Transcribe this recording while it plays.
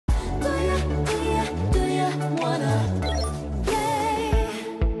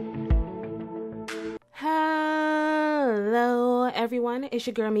everyone, it's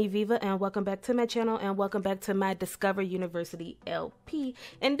your girl xViva, and welcome back to my channel, and welcome back to my Discover University LP.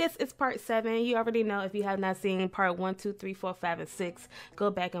 And this is part 7. You already know, if you have not seen part 1, 2, 3, 4, 5, and 6, go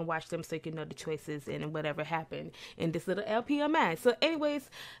back and watch them so you can know the choices and whatever happened in this little LP of mine. So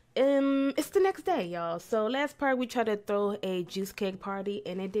anyways, it's the next day, y'all. So last part we tried to throw a juice cake party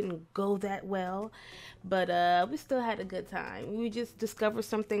and it didn't go that well, but we still had a good time. We just discovered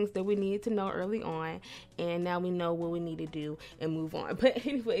some things that we needed to know early on, and now we know what we need to do and move on. But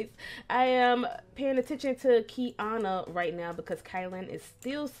anyways, I am paying attention to Kiana right now because Kylan is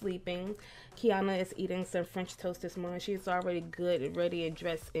still sleeping. Kiana is eating some French toast this morning. She's already good and ready and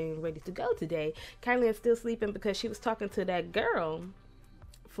dressed and ready to go today. Kylan is still sleeping because she was talking to that girl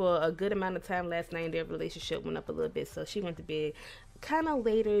for a good amount of time last night. Their relationship went up a little bit, so she went to bed kind of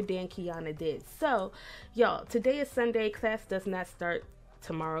later than Kiana did. So y'all, today is Sunday. Class does not start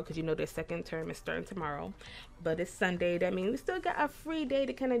tomorrow because you know their second term is starting tomorrow, but it's Sunday. That means we still got a free day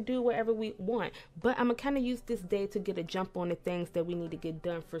to kind of do whatever we want, but I'm gonna kind of use this day to get a jump on the things that we need to get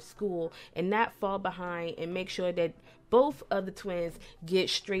done for school and not fall behind, and make sure that both of the twins get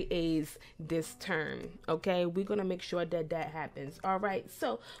straight A's this term. Okay, we're gonna make sure that that happens. All right,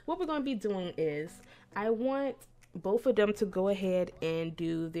 so what we're gonna be doing is I want both of them to go ahead and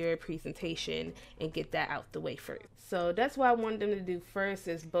do their presentation and get that out the way first. So that's what I wanted them to do first,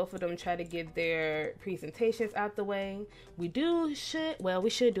 is both of them try to get their presentations out the way. We should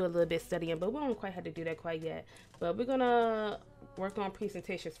do a little bit studying, but we don't quite have to do that quite yet. But we're gonna work on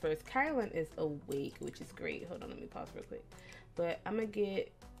presentations first. Kylan is awake, which is great. Hold on, let me pause real quick. But I'm gonna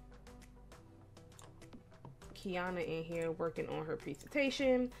get Kiana in here working on her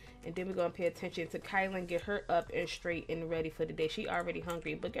presentation, and then we're gonna pay attention to Kylan, get her up and straight and ready for the day. She already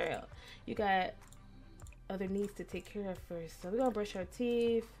hungry, but girl, you got other needs to take care of first. So we're gonna brush her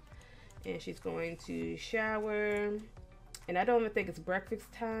teeth, and she's going to shower. And I don't even think it's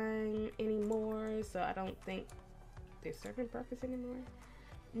breakfast time anymore, so I don't think they're serving breakfast anymore.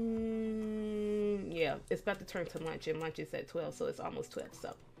 Yeah, it's about to turn to lunch, and lunch is at 12, so it's almost 12.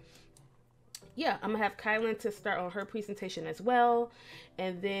 So yeah, I'm gonna have Kylan to start on her presentation as well,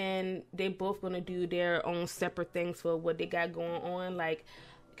 and then they both gonna do their own separate things for what they got going on. Like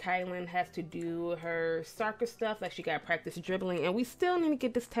Kylan has to do her soccer stuff, like she got practice dribbling, and we still need to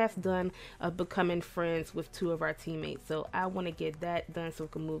get this task done of becoming friends with 2 of our teammates. So I want to get that done so we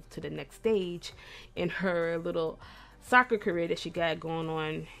can move to the next stage in her little soccer career that she got going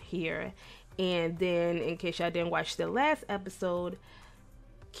on here. And then, in case y'all didn't watch the last episode,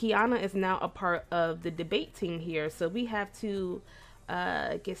 Kiana is now a part of the debate team here, so we have to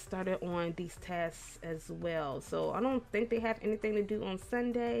get started on these tasks as well. So I don't think they have anything to do on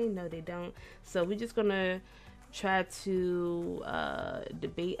Sunday. No, they don't. So we're just gonna try to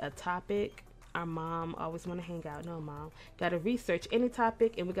debate a topic. Our mom always want to hang out. No, mom, gotta research any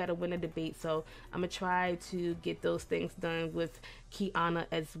topic, and we gotta win a debate. So I'm gonna try to get those things done with Kiana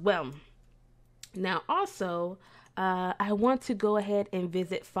as well. Now also, I want to go ahead and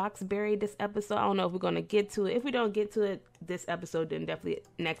visit Foxbury this episode. I don't know if we're going to get to it. If we don't get to it this episode, then definitely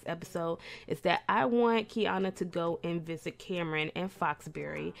next episode. Is that I want Kiana to go and visit Cameron and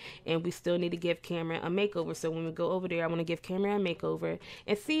Foxbury, and we still need to give Cameron a makeover. So when we go over there, I want to give Cameron a makeover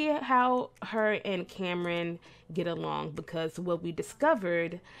and see how her and Cameron get along, because what we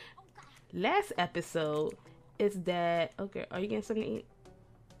discovered last episode is that, okay, are you getting something to eat?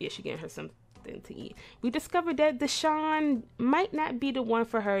 Yeah, she's getting her something to eat. We discovered that Deshaun might not be the one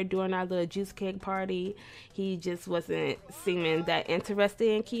for her during our little juice cake party. He just wasn't seeming that interested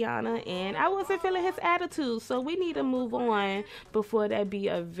in Kiana, and I wasn't feeling his attitude. So we need to move on before that be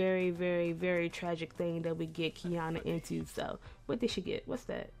a very, very, very tragic thing that we get Kiana into. So what did she get? What's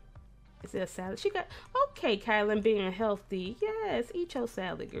that? Is it a salad? She got, okay, Kylan being healthy. Yes, eat your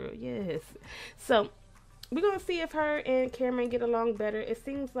salad, girl. Yes. So we're gonna see if her and Cameron get along better. It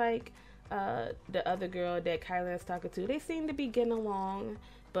seems like the other girl that Kylan is talking to, they seem to be getting along,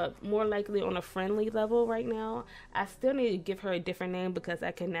 but more likely on a friendly level right now. I still need to give her a different name because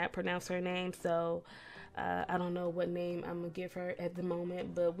I cannot pronounce her name, so I don't know what name I'm gonna give her at the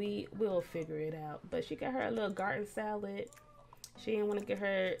moment, but we will figure it out. But she got her a little garden salad. She didn't want to get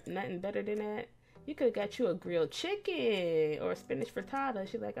her nothing better than that. You could have got you a grilled chicken or a spinach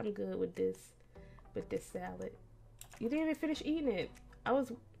frittata. She's like, I'm good with this salad. You didn't even finish eating it.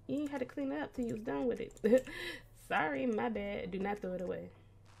 You ain't had to clean it up till you was done with it. Sorry, my bad. Do not throw it away.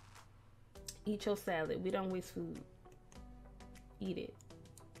 Eat your salad. We don't waste food. Eat it.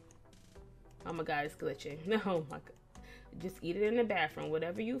 Oh my God, it's glitching. Oh my God. Just eat it in the bathroom,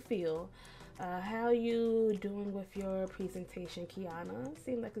 whatever you feel. How you doing with your presentation, Kiana?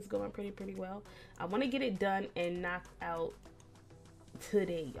 Seems like it's going pretty well. I want to get it done and knock out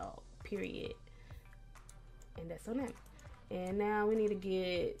today, y'all. Period. And that's on that. And now we need to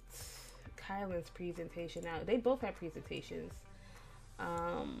get Kylan's presentation out. They both have presentations.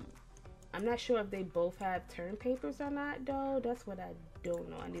 I'm not sure if they both have term papers or not, though. That's what I don't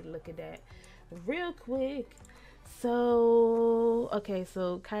know. I need to look at that real quick. So, okay,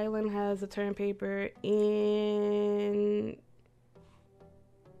 so Kylan has a term paper and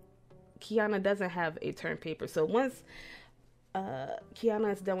Kiana doesn't have a term paper. So once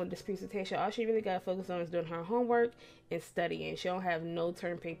Kiana is done with this presentation, all she really got to focus on is doing her homework and studying. She don't have no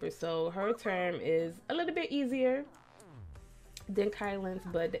term paper, so her term is a little bit easier than Kylan's,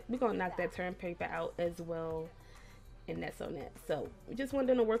 but we're gonna knock that term paper out as well, and that's on that. So we just want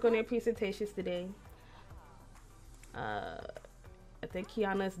them to work on their presentations today. I think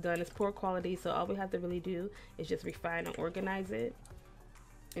Kiana's done. It's poor quality, so all we have to really do is just refine and organize it,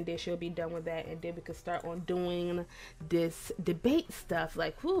 and then she'll be done with that, and then we can start on doing this debate stuff.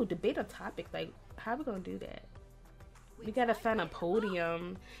 Like, whoo, debate a topic. Like, how are we gonna do that? We gotta find a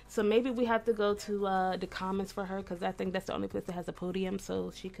podium, so maybe we have to go to the comments for her, because I think that's the only place that has a podium, so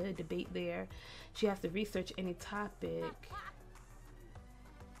she could debate there. She has to research any topic.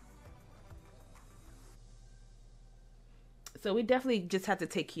 So we definitely just have to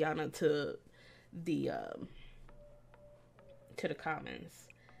take Kiana to the comments.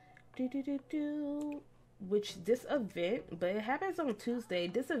 Which this event, but it happens on Tuesday.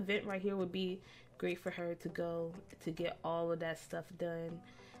 This event right here would be great for her to go to get all of that stuff done.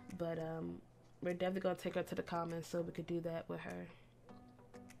 But we're definitely gonna take her to the comments so we could do that with her.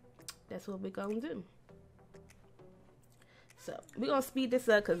 That's what we're gonna do. So we're gonna speed this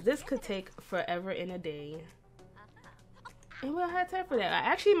up because this could take forever in a day. And we don't have time for that. I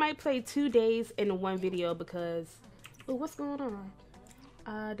actually might play 2 days in one video because, oh, what's going on?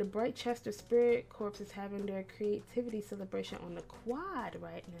 The Bright Chester Spirit Corps is having their creativity celebration on the quad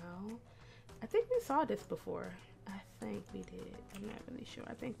right now. I think we saw this before. I think we did. I'm not really sure.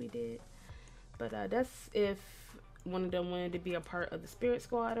 I think we did. But that's if one of them wanted to be a part of the Spirit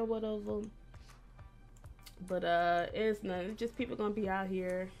Squad or whatever. But it's none. It's just people gonna be out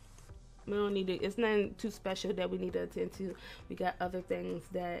here. We don't need to. It's nothing too special that we need to attend to. We got other things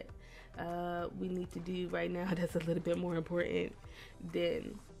that we need to do right now that's a little bit more important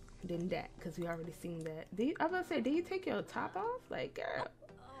than that, because we already seen that. I was gonna say, did you take your top off? Like, girl.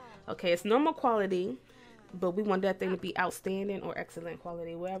 Okay, it's normal quality, but we want that thing to be outstanding or excellent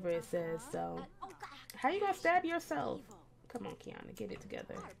quality, wherever it says. So how you gonna stab yourself? Come on, Kiana, get it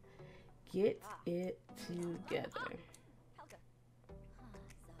together. Get it together.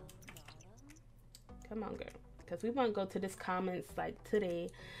 Come on, girl, because we want to go to this comments like today.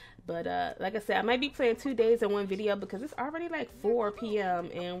 But like I said, I might be playing 2 days in one video because it's already like 4 p.m.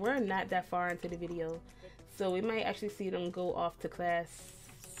 and we're not that far into the video, so we might actually see them go off to class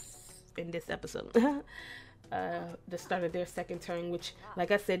in this episode. The start of their second term, which,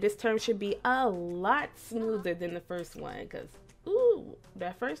 like I said, this term should be a lot smoother than the first one, because ooh,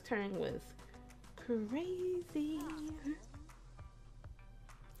 that first term was crazy.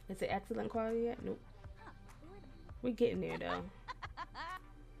 Is it excellent quality yet? Nope. We're getting there though.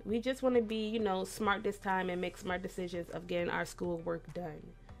 We just want to be, you know, smart this time and make smart decisions of getting our school work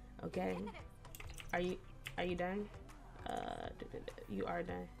done. Okay? Are you done? You are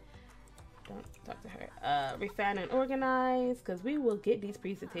done. Don't talk to her. Refine and organize, because we will get these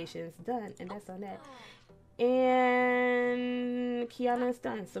presentations done, and that's on that. And Kiana is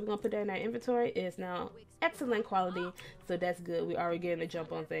done, so we're gonna put that in our inventory. It is now excellent quality, so that's good. We already getting a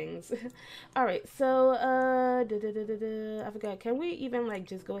jump on things. All right, so I forgot. Can we even like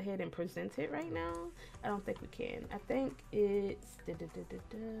just go ahead and present it right now? I don't think we can. I think it's let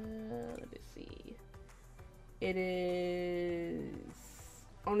me see. It is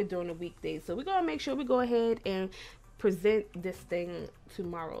only during the weekdays, so we're gonna make sure we go ahead and present this thing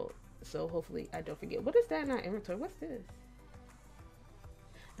tomorrow. So hopefully I don't forget. What is that in our inventory? What's this?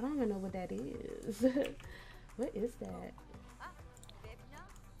 I don't even know what that is. What is that?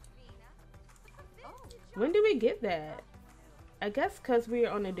 When did we get that? I guess because we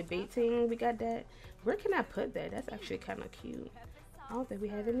are on a debate team, we got that. Where can I put that? That's actually kind of cute. I don't think we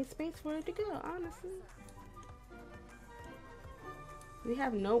have any space for it to go, honestly. We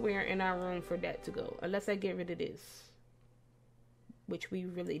have nowhere in our room for that to go, unless I get rid of this, which we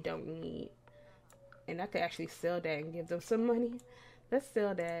really don't need. And I could actually sell that and give them some money. Let's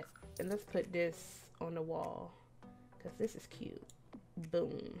sell that, and let's put this on the wall, because this is cute.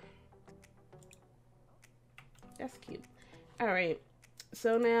 Boom. That's cute. All right,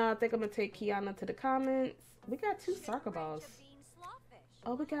 so now I think I'm gonna take Kiana to the comments. We got 2 soccer balls.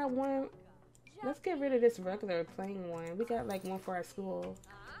 Oh, we got one. Let's get rid of this regular plain one. We got like one for our school.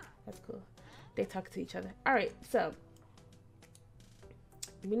 That's cool. They talk to each other. Alright, so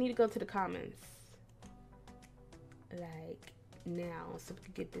we need to go to the comments. Like now, so we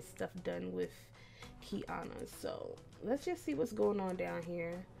can get this stuff done with Kiana. So let's just see what's going on down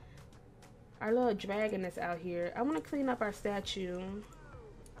here. Our little dragon is out here. I want to clean up our statue.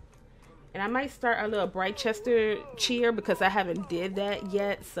 And I might start our little Brightchester cheer because I haven't did that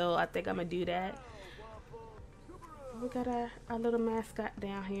yet. So I think I'm going to do that. We got our little mascot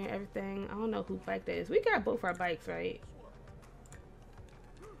down here and everything. I don't know whose bike that is. We got both our bikes, right?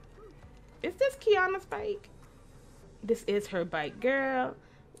 Is this Kiana's bike? This is her bike. Girl,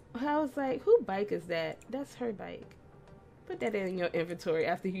 I was like, whose bike is that? That's her bike. Put that in your inventory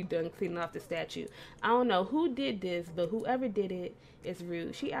after you done cleaning off the statue. I don't know who did this, but whoever did it is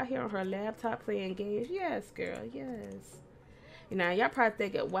rude. She out here on her laptop playing games. Yes, girl, yes. You know, y'all probably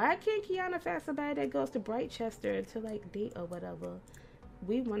thinking, why can't Kiana find somebody that goes to Brightchester to like date or whatever?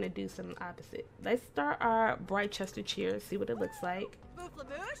 We want to do something opposite. Let's start our Brightchester cheer, see what it looks like.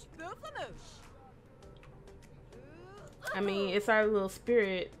 I mean, it's our little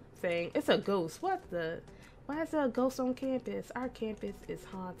spirit thing. It's a ghost. What the? Why is there a ghost on campus? Our campus is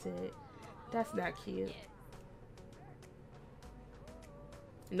haunted. That's not cute.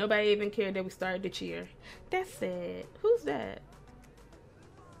 Nobody even cared that we started the cheer. That's sad. Who's that?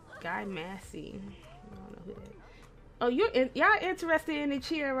 Guy Massey. I don't know who that is. Oh, y'all interested in the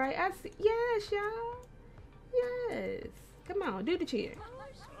cheer, right? I see. Yes, y'all. Yes. Come on, do the cheer.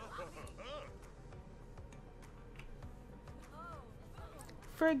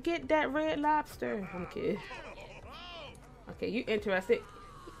 Forget that Red Lobster. I'm kidding. Okay, you interested?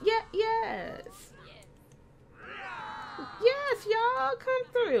 Yeah, yes. Yes, y'all, come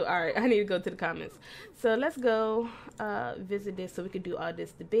through. All right, I need to go to the comments. So let's go visit this so we can do all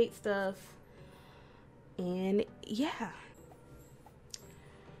this debate stuff. And yeah.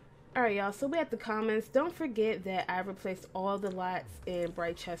 All right, y'all, so we're at the comments. Don't forget that I replaced all the lots in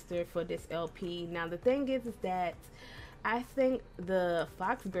Brightchester for this LP. Now, the thing is that I think the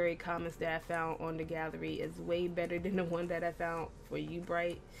Foxbury comments that I found on the gallery is way better than the one that I found for you,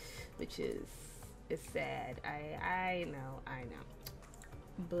 Bright, which is sad. I know,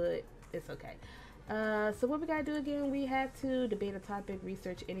 but it's okay. So what we gotta do again? We have to debate a topic,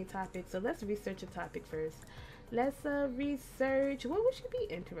 research any topic. So let's research a topic first. Let's research what we should be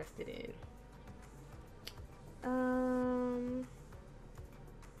interested in.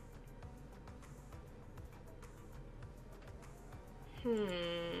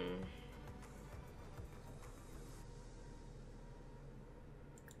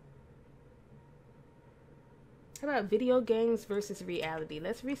 How about video games versus reality?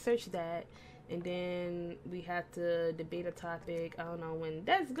 Let's research that, and then we have to debate a topic. I don't know when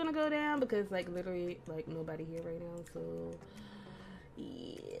that's gonna go down because like literally like nobody here right now, so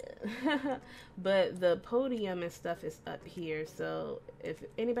yeah. But the podium and stuff is up here, so if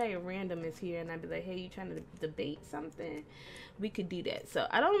anybody random is here and I'd be like, hey, you trying to debate something, we could do that. So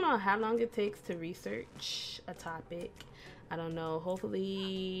I don't know how long it takes to research a topic. I don't know.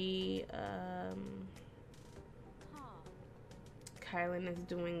 Hopefully Kylan is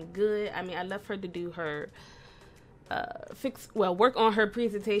doing good. I mean, I left her to do her work on her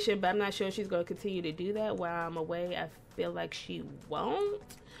presentation, but I'm not sure if she's going to continue to do that while I'm away. I feel like she won't,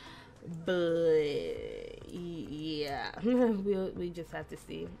 but yeah. we just have to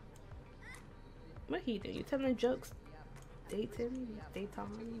see. What he doing? You telling jokes? Dayton? I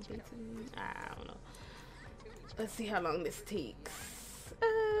don't know. Let's see how long this takes.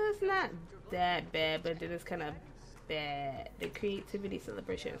 It's not that bad, but then it's kind of bad. The creativity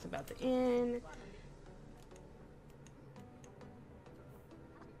celebration is about to end.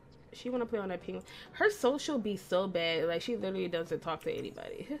 She want to play on that penguin. Her social be so bad. Like, she literally doesn't talk to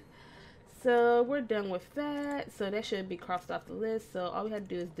anybody. So, we're done with that. So, that should be crossed off the list. So, all we have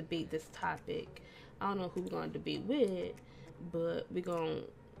to do is debate this topic. I don't know who we're going to debate with, but we're going to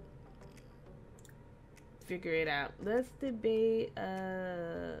figure it out. Let's debate,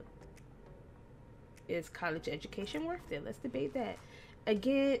 is college education worth it? Let's debate that.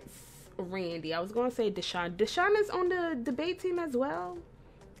 Against Randy. I was going to say Deshaun. Deshaun is on the debate team as well.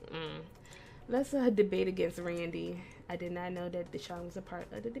 Let's debate against Randy. I did not know that Deshaun was a part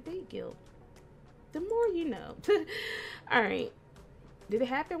of the debate guild. The more you know. Alright. Did it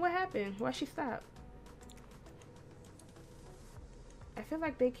happen? What happened? Why she stopped? I feel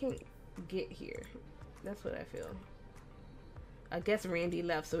like they can't get here. That's what I feel. I guess Randy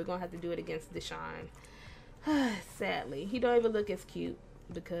left, so we're gonna have to do it against Deshaun. Sadly. He don't even look as cute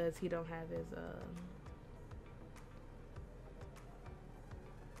because he don't have his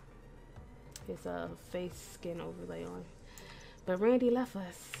his face skin overlay on. But Randy left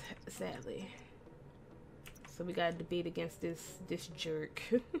us, sadly. So we got to debate against this jerk.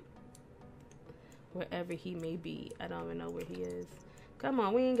 Wherever he may be. I don't even know where he is. Come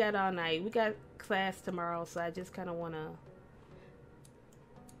on, we ain't got all night. We got class tomorrow, so I just kind of want to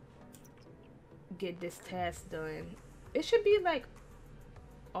get this task done. It should be like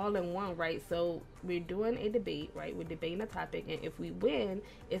all in one, right? So we're doing a debate, right? We're debating a topic, and if we win,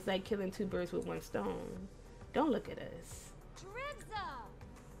 it's like killing two birds with one stone. Don't look at us.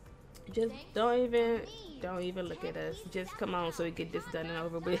 Just don't even look at us. Just come on so we get this done and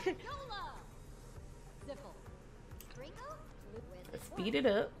over with. Speed it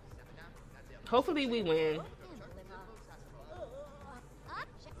up. Hopefully we win.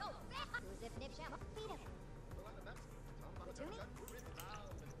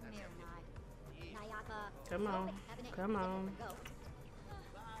 Come on. Come on.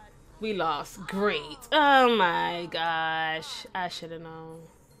 We lost. Great. Oh my gosh. I should have known.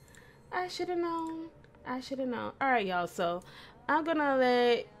 I should have known. I should have known. Alright, y'all. So I'm gonna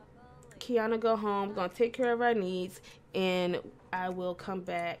let Kiana go home. We're gonna take care of our needs, and I will come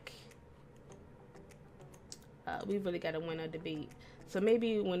back. We really gotta win a debate. So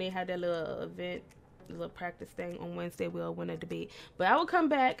maybe when they had that little event, little practice thing on Wednesday, we'll win a debate. But I will come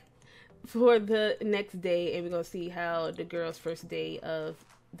back for the next day, and we're gonna see how the girls' first day of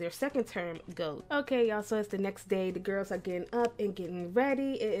their second term goes. Okay, y'all, so it's the next day. The girls are getting up and getting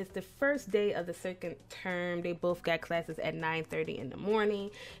ready. It is the first day of the second term. They both got classes at 9:30 in the morning,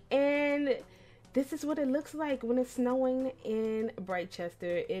 and this is what it looks like when it's snowing in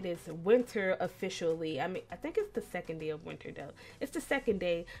Brightchester. It is winter officially. I mean, I think it's the second day of winter though. It's the second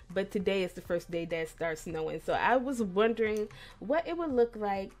day, but today is the first day that it starts snowing. So I was wondering what it would look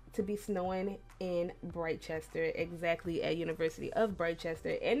like to be snowing in Brightchester, exactly at University of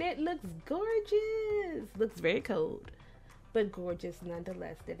Brightchester. And it looks gorgeous. Looks very cold, but gorgeous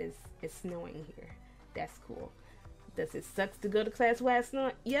nonetheless that it's snowing here. That's cool. Does it suck to go to class while it's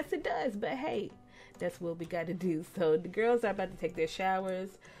snowing? Yes, it does. But hey, that's what we got to do. So the girls are about to take their showers.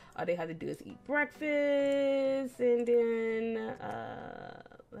 All they have to do is eat breakfast, and then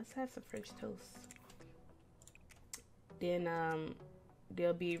let's have some French toast. Then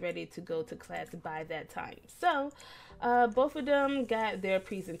they'll be ready to go to class by that time. So both of them got their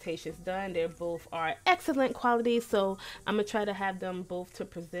presentations done. They both are excellent quality. So I'm gonna try to have them both to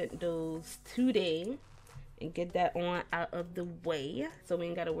present those today and get that on out of the way, so we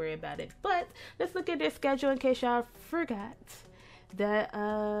ain't gotta worry about it. But let's look at their schedule in case y'all forgot that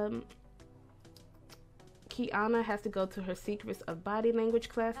Kiana has to go to her Secrets of Body Language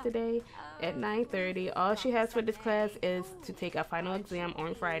class today at 9:30. All she has for this class is to take our final exam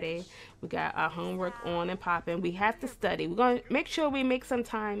on Friday. We got our homework on and popping. We have to study. We're gonna make sure we make some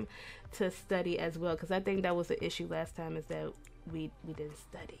time to study as well, because I think that was the issue last time, is that we didn't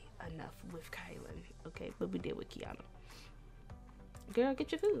study enough with Kylan. Okay, but we did with Kiana. Girl,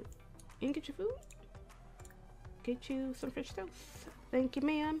 get your food. You can get your food. Get you some French toast. Thank you,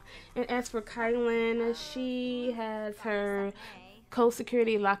 ma'am. And as for Kylan, she has her code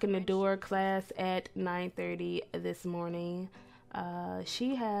security locking the door class at 9:30 this morning.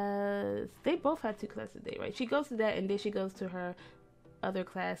 They both have 2 classes a day, right? She goes to that, and then she goes to her other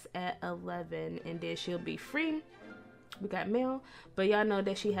class at 11, and then she'll be free. We got mail, but y'all know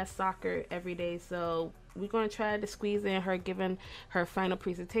that she has soccer every day, so we're going to try to squeeze in her giving her final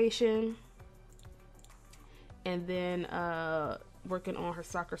presentation, and then working on her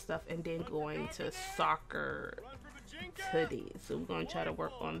soccer stuff, and then going to soccer today. So we're going to try to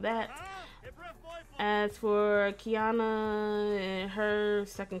work on that. As for Kiana, her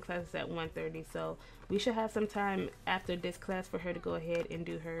second class is at 1:30, so we should have some time after this class for her to go ahead and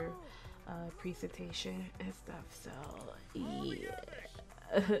do her presentation and stuff. So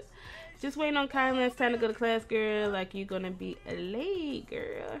yeah. Just waiting on Kylan. It's time to go to class, girl. Like, you're gonna be late,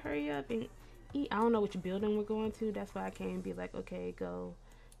 girl. Hurry up and eat. I don't know which building we're going to. That's why I can't be like, okay, go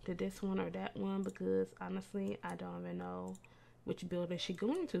to this one or that one, because honestly I don't even know which building she's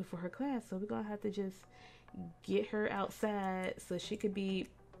going to for her class. So we're gonna have to just get her outside so she could be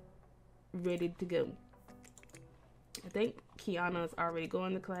ready to go. I think Kiana's already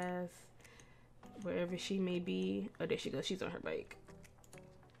going to class, wherever she may be. Oh, there she goes. She's on her bike.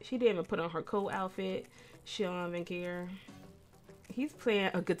 She didn't even put on her cool outfit. She don't even care. He's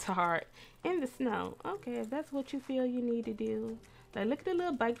playing a guitar in the snow. Okay, if that's what you feel you need to do. Like, look at the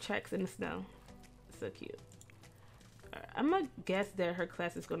little bike tracks in the snow. So cute. Right, I'm gonna guess that her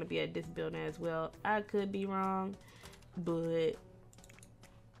class is gonna be at this building as well. I could be wrong, but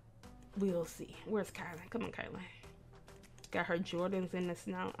we'll see. Where's Kylan? Come on, Kylan. got her Jordans in the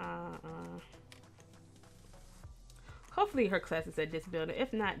snow. Hopefully her class is at this building.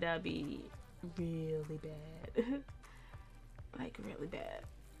 If not, that'll be really bad. Like really bad.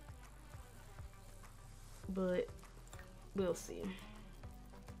 But we'll see.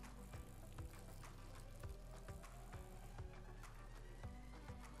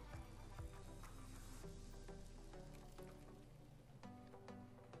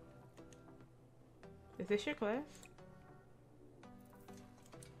 Is this your class?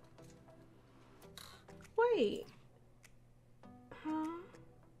 Wait. Huh?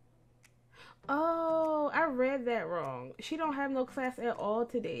 Oh, I read that wrong. She don't have no class at all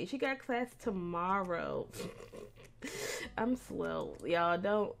today. She got class tomorrow. I'm slow. Y'all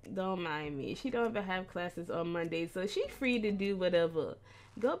don't mind me. She don't even have classes on Monday, so she free to do whatever.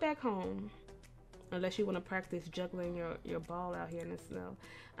 Go back home. Unless you want to practice juggling your ball out here in the snow.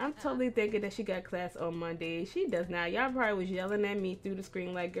 I'm totally thinking that she got class on Monday. She does not. Y'all probably was yelling at me through the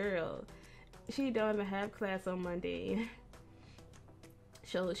screen like, girl, she don't even have class on Monday.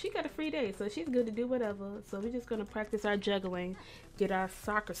 So she got a free day, so she's good to do whatever. So we're just going to practice our juggling, get our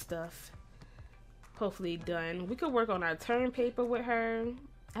soccer stuff hopefully done. We could work on our term paper with her.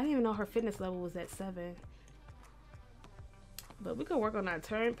 I didn't even know her fitness level was at 7. But we could work on our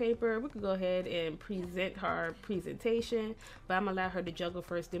term paper. We could go ahead and present her presentation. But I'm going to allow her to juggle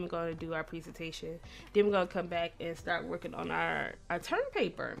first. Then we're going to do our presentation. Then we're going to come back and start working on our term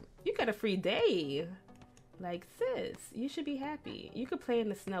paper. You got a free day. Like, sis, you should be happy. You could play in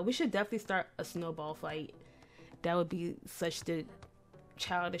the snow. We should definitely start a snowball fight. That would be such the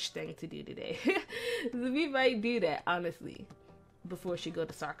childish thing to do today. We might do that, honestly, before she go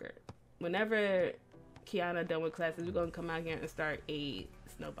to soccer. Whenever Kiana done with classes, we're gonna come out here and start a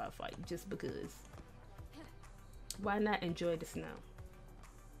snowball fight just because. Why not enjoy the snow?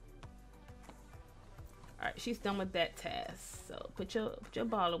 Alright, she's done with that task. So put your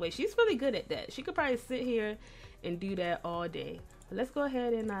ball away. She's really good at that. She could probably sit here and do that all day. But let's go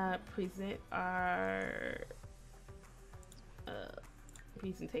ahead and present our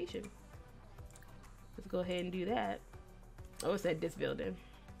presentation. Let's go ahead and do that. Oh, it's at this building.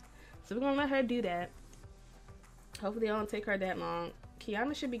 So we're gonna let her do that. Hopefully it don't take her that long.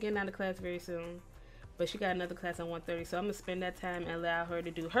 Kiana should be getting out of class very soon. But she got another class at 1:30. So I'm going to spend that time and allow her to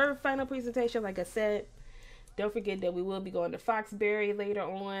do her final presentation. Like I said, don't forget that we will be going to Foxbury later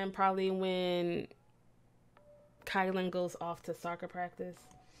on. Probably when Kylan goes off to soccer practice.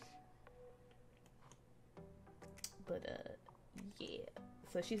 But, yeah.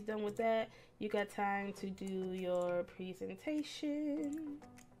 So she's done with that. You got time to do your presentation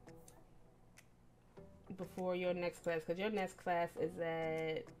before your next class, because your next class is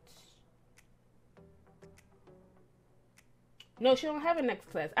at... No, she don't have a next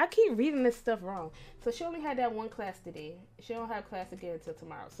class. I keep reading this stuff wrong. So she only had that one class today. She don't have class again until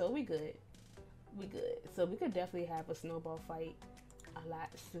tomorrow. So we good. We good. So we could definitely have a snowball fight a lot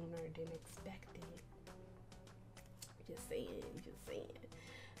sooner than expected. Just saying. Just saying.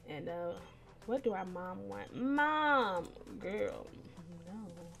 And what do our mom want? Mom! Girl. No.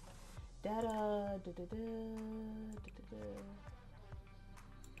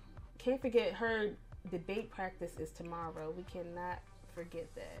 Can't forget her debate practice is tomorrow. We cannot forget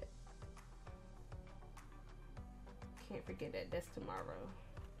that. Can't forget that. That's tomorrow.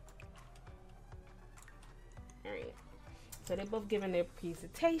 Alright. So they're both giving their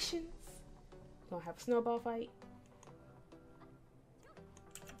presentations. Gonna have a snowball fight.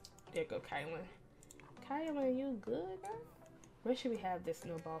 There go Kylan. Kylan, you good, girl? Where should we have this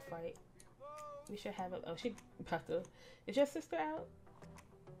snowball fight? We should have it. Oh, she about to. Is your sister out?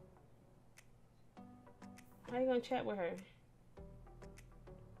 How you gonna chat with her?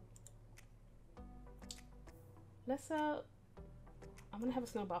 Let's I'm gonna have a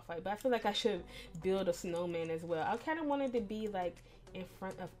snowball fight, but I feel like I should build a snowman as well. I kind of wanted to be like in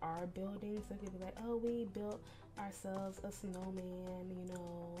front of our building, so people be like, oh, we built ourselves a snowman, you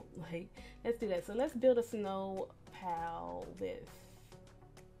know, like let's do that. So let's build a snow pal with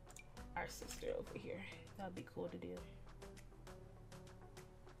our sister over here. That would be cool to do.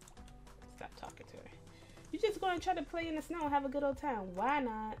 Stop talking to her. You're just going to try to play in the snow and have a good old time. Why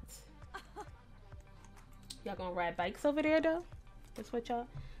not? Y'all gonna ride bikes over there though? That's what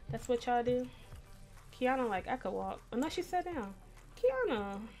y'all do? Kiana like, I could walk. Oh no, she sat down.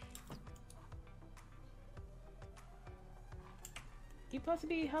 Kiana. You supposed to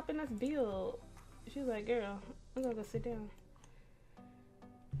be helping us build. She's like, girl, I'm gonna go sit down.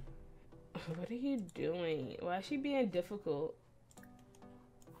 What are you doing? Why is she being difficult?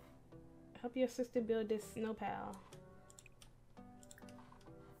 Help your sister build this snow pal.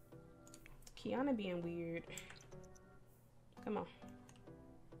 Kiana being weird. Come on.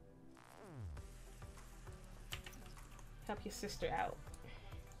 Help your sister out.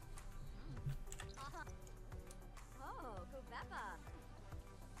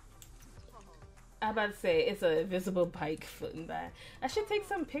 I'm about to say it's a invisible bike floating by. I should take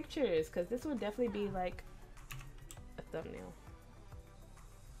some pictures because this would definitely be like a thumbnail.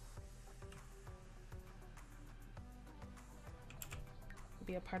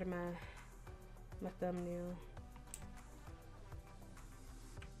 Be a part of my thumbnail.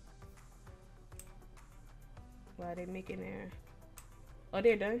 Why are they making there? Oh,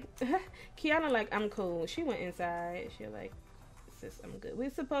 they're done. Kiana like, I'm cool. She went inside. She like, sis, I'm good.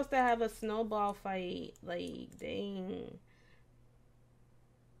 We're supposed to have a snowball fight. Like, dang.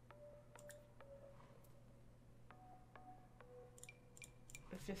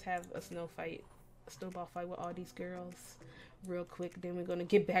 Let's just have a snowball fight with all these girls real quick. Then we're gonna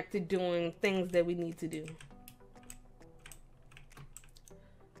get back to doing things that we need to do.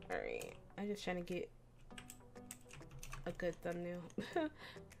 Alright. I'm just trying to get a good thumbnail.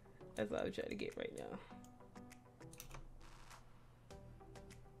 That's all I'm trying to get right now.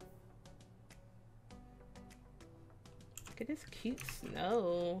 Look at this cute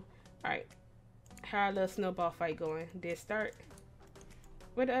snow. Alright. How our little snowball fight going? Did it start?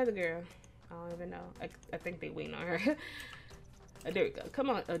 Where the other girl? I don't even know. I think they waiting on her. Oh, there we go.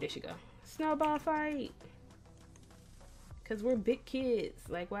 Come on. Oh, there she go. Snowball fight. Because we're big kids.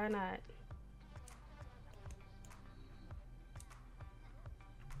 Like, why not?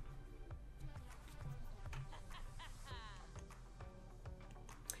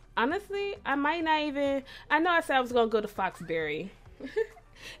 Honestly, I might not even... I know I said I was going to go to Foxbury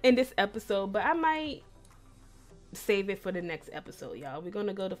in this episode, but I might save it for the next episode, y'all. We're going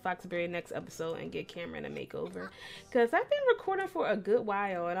to go to Foxbury next episode and get Cameron a makeover. Because I've been recording for a good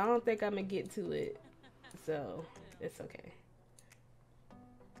while, and I don't think I'm going to get to it. So, it's okay.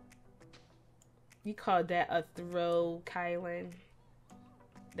 You called that a throw, Kylan?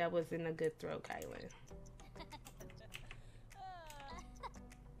 That wasn't a good throw, Kylan.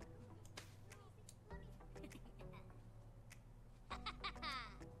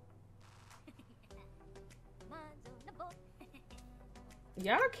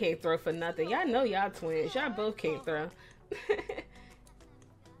 Y'all can't throw for nothing. Y'all know y'all twins. Y'all both can't throw.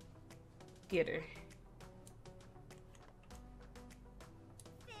 Get her.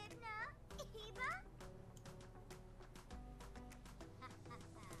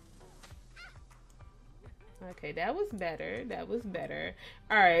 Okay, that was better. That was better.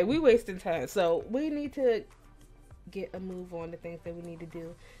 Alright, we wasting time. So, we need to get a move on the things that we need to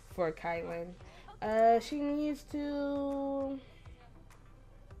do for Kylan. She needs to...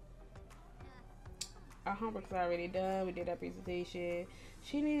 Our homework's already done. We did our presentation.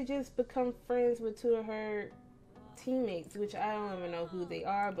 She needs to just become friends with two of her teammates, which I don't even know who they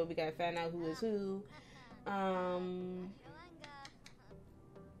are, but we gotta find out who is who.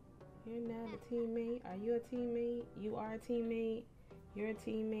 You're not a teammate. Are you a teammate? You are a teammate. You're a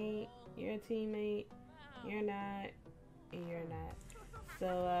teammate. You're a teammate. You're not. And you're not.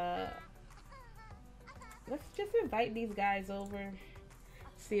 So, let's just invite these guys over.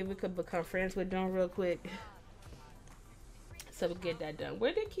 See if we could become friends with them real quick. So we get that done.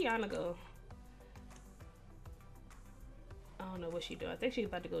 Where did Kiana go? I don't know what she's doing. I think she's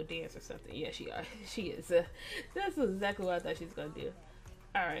about to go dance or something. Yeah, she is. That's exactly what I thought she was going to do.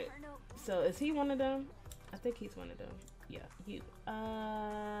 Alright. So is he one of them? I think he's one of them. Yeah, you.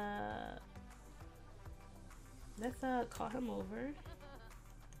 Let's call him over.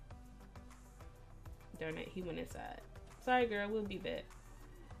 Darn it, he went inside. Sorry girl, we'll be back.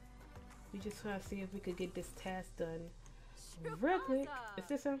 We just want to see if we could get this task done real quick. Is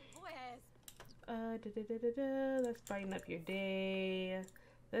this him? Let's brighten up your day.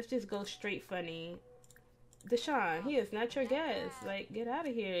 Let's just go straight funny. Deshaun, he is not your guest. Like, get out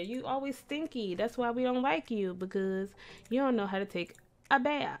of here. You always stinky. That's why we don't like you, because you don't know how to take a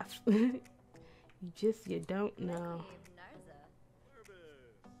bath. You don't know.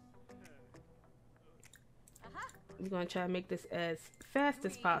 We're going to try to make this as fast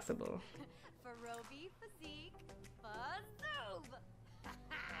as possible.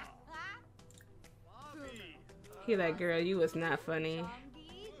 He like, girl, you was not funny.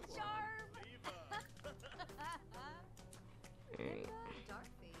 Right.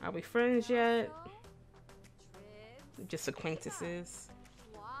 Are we friends yet? Just acquaintances.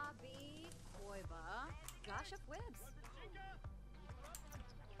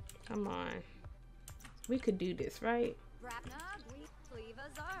 Come on. We could do this, right?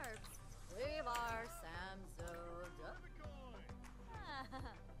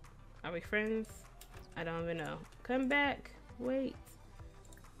 Are we friends? I don't even know. Come back. Wait.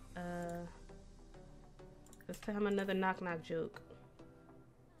 Let's tell him another knock knock joke.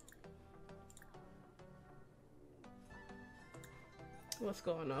 What's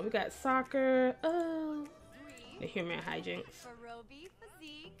going on? We got soccer. Oh, the human hijinks.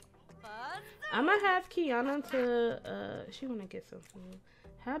 I'm gonna have Kiana to. She wanna get some food.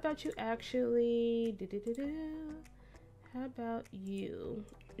 How about you actually? How about you?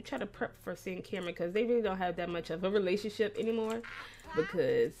 We try to prep for seeing Cameron because they really don't have that much of a relationship anymore.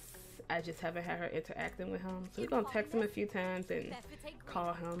 Because I just haven't had her interacting with him. So we're gonna text him a few times and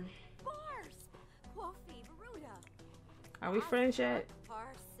call him. Are we friends yet?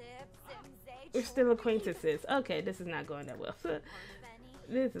 We're still acquaintances. Okay, this is not going that well.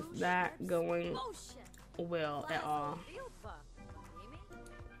 This is not going well at all.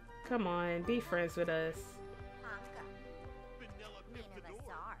 Come on, be friends with us.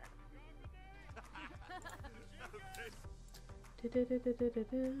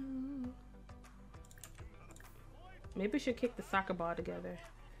 Maybe we should kick the soccer ball together.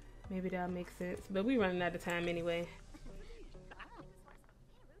 Maybe that'll make sense. But we running out of time anyway.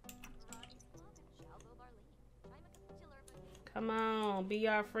 Come on, be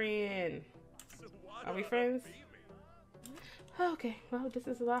our friend. Are we friends? Okay, well, this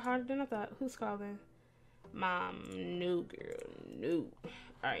is a lot harder than I thought. Who's calling? Mom, no girl, no.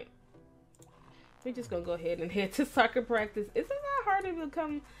 Alright. We're just gonna go ahead and head to soccer practice. It's a lot harder to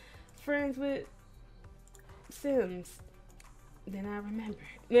become friends with Sims than I remembered.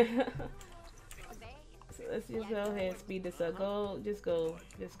 So let's just go ahead and speed this up. Just go,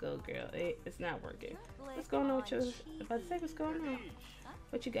 girl. It's not working. What's going on with you? About to say, what's going on?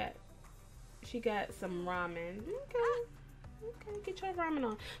 What you got? She got some ramen. Okay, get your ramen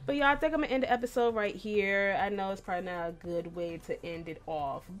on. But y'all, I think I'm gonna end the episode right here. I know it's probably not a good way to end it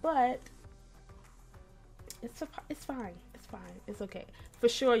off, but it's fine. It's fine. It's okay. For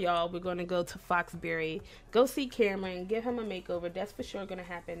sure, y'all, we're going to go to Foxbury. Go see Cameron. Give him a makeover. That's for sure going to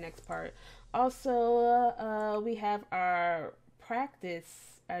happen next part. Also, we have our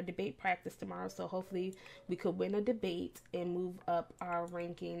debate practice tomorrow. So hopefully we could win a debate and move up our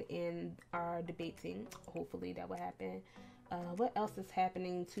ranking in our debating. Hopefully that will happen. What else is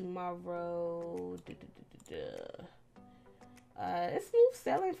happening tomorrow? It's smooth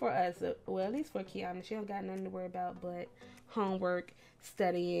selling for us. Well, at least for Kiana. She don't got nothing to worry about but homework,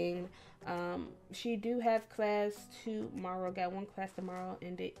 studying. She do have class tomorrow. Got one class tomorrow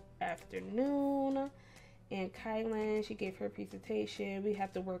in the afternoon. And Kylan, she gave her presentation. We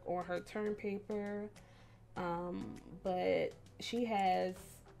have to work on her term paper. But she has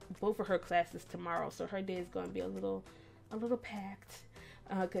both of her classes tomorrow. So her day is going to be a little packed.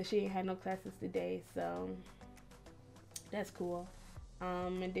 Because she ain't had no classes today. So that's cool.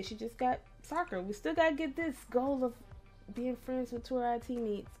 And then she just got soccer. We still gotta get this goal of being friends with two of our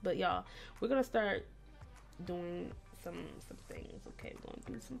teammates. But y'all, we're gonna start doing some things. Okay, we're gonna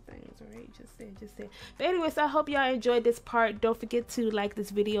do some things. All right, just say. But anyways, I hope y'all enjoyed this part. Don't forget to like this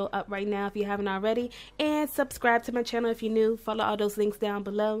video up right now if you haven't already, and subscribe to my channel if you're new. Follow all those links down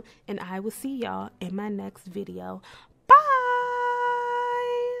below, and I will see y'all in my next video.